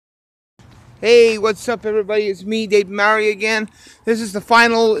Hey, what's up everybody? It's me, Dave Mowerys again. This is the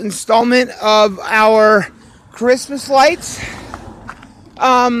final installment of our Christmas lights.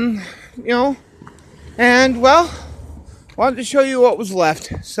 And well, wanted to show you what was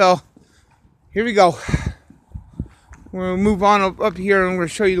left. So, here we go. We're going to move on up here and we're going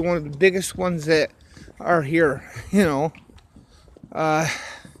to show you one of the biggest ones that are here,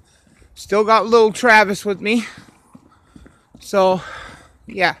 Still got little Travis with me. So,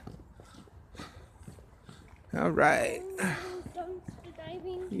 yeah. All right.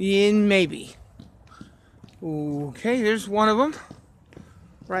 Yeah, maybe. Okay, there's one of them.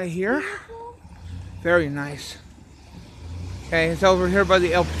 Right here. Very nice. Okay, it's over here by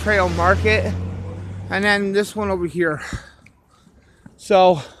the El Trail Market. And then this one over here.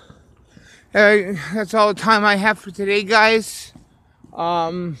 So, that's all the time I have for today, guys.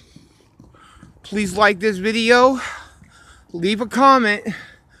 Please like this video. Leave a comment.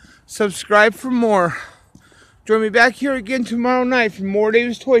 Subscribe for more. Join me back here again tomorrow night for more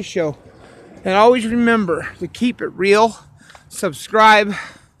Dave's Toy Show. And always remember to keep it real. Subscribe.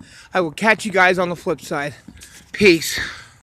 I will catch you guys on the flip side. Peace.